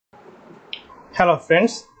Hello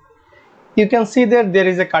friends, you can see that there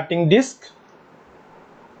is a cutting disc,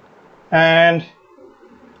 and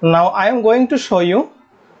now I am going to show you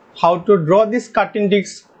how to draw this cutting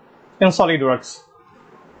disc in SolidWorks.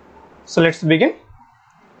 So let's begin.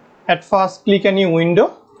 At first, click a new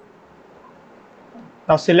window.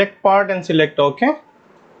 Now select part and select OK.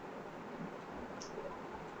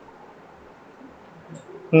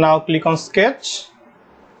 Now click on sketch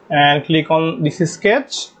and click on this is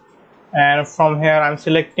sketch, and from here I'm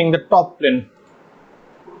selecting the top plane.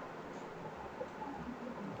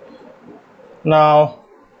 Now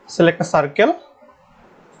select a circle,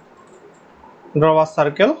 draw a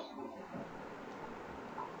circle,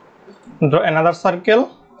 draw another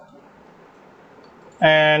circle,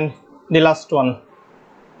 and the last one.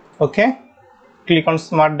 Okay, click on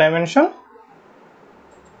smart dimension.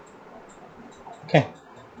 Okay,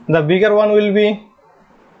 the bigger one will be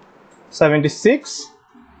 76.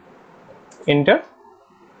 Enter.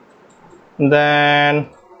 Then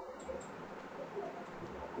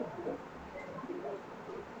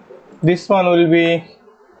this one will be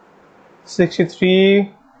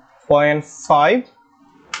 63.5,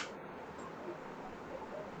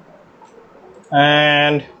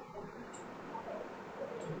 and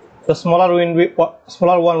the smaller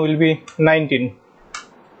one will be 19.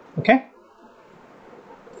 Okay,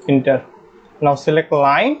 enter. Now select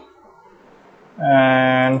line,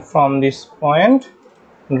 and from this point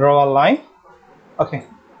draw a line. Okay,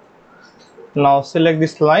 now select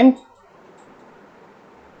this line.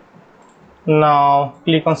 Now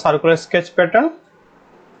click on circular sketch pattern,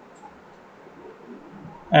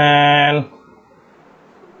 and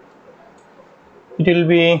it will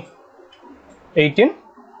be 18.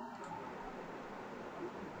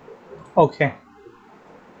 Okay,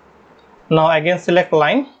 now again select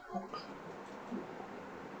line.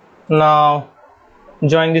 Now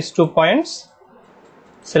join these 2 points,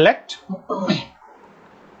 select.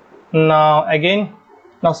 Now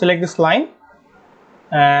select this line,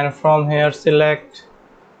 and from here select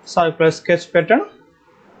circular sketch pattern,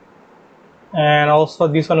 and also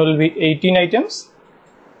this one will be 18 items.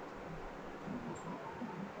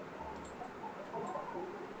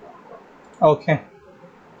 Okay,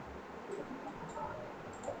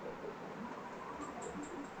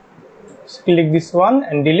 click this one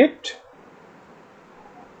and delete.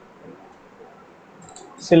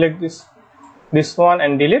 Select this one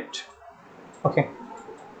and delete. Okay,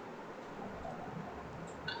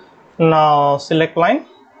 now select line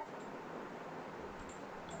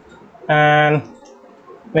and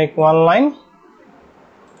make one line,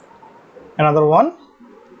 another one,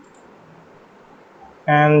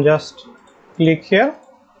 and just click here.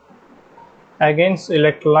 Again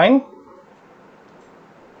select line,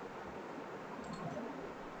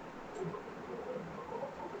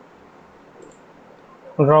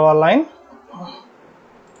 draw a line,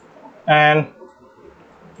 and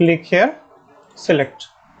click here, select.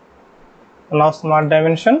 Now smart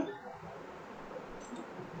dimension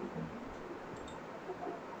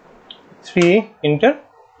 3, enter.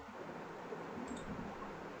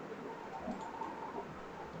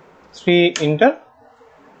 3, enter,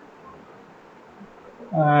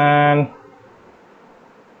 and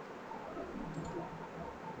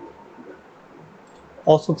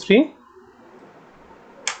also 3,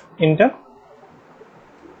 enter.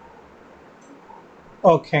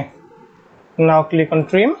 Okay, now click on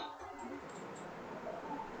trim.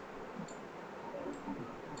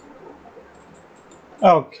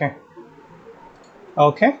 Okay,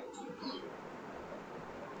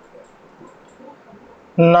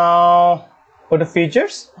 now go to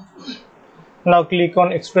features. Now click on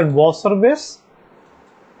extrude boss surface.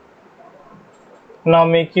 Now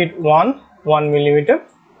make it 1 millimeter,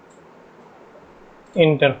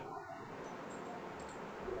 enter.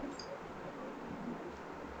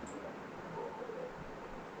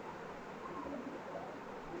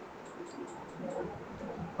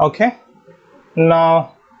 Okay,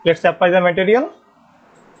 now let's apply the material.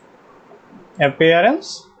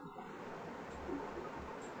 Appearance.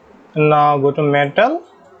 Now go to metal,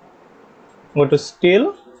 go to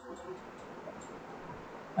steel,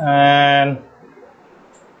 and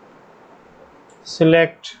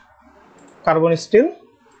select carbon steel.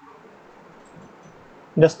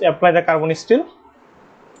 Just apply the carbon steel.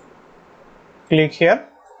 Click here.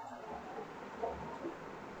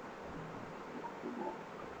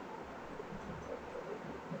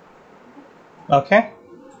 Okay,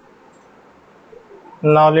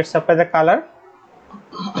 now let's apply the color.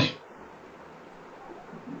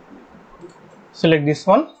 Select this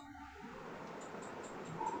one.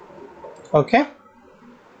 Okay,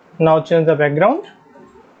 now change the background.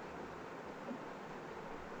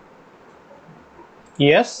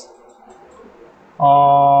 Yes.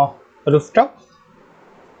 Rooftop.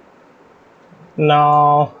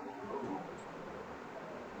 Now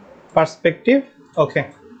perspective. Okay.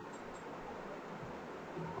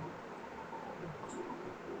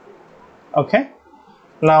 Okay.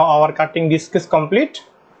 Now our cutting disc is complete.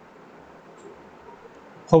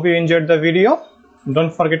 Hope you enjoyed the video.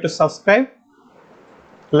 Don't forget to subscribe,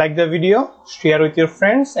 like the video, share with your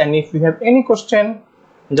friends, and if you have any question,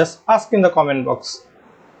 just ask in the comment box.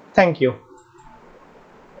 Thank you.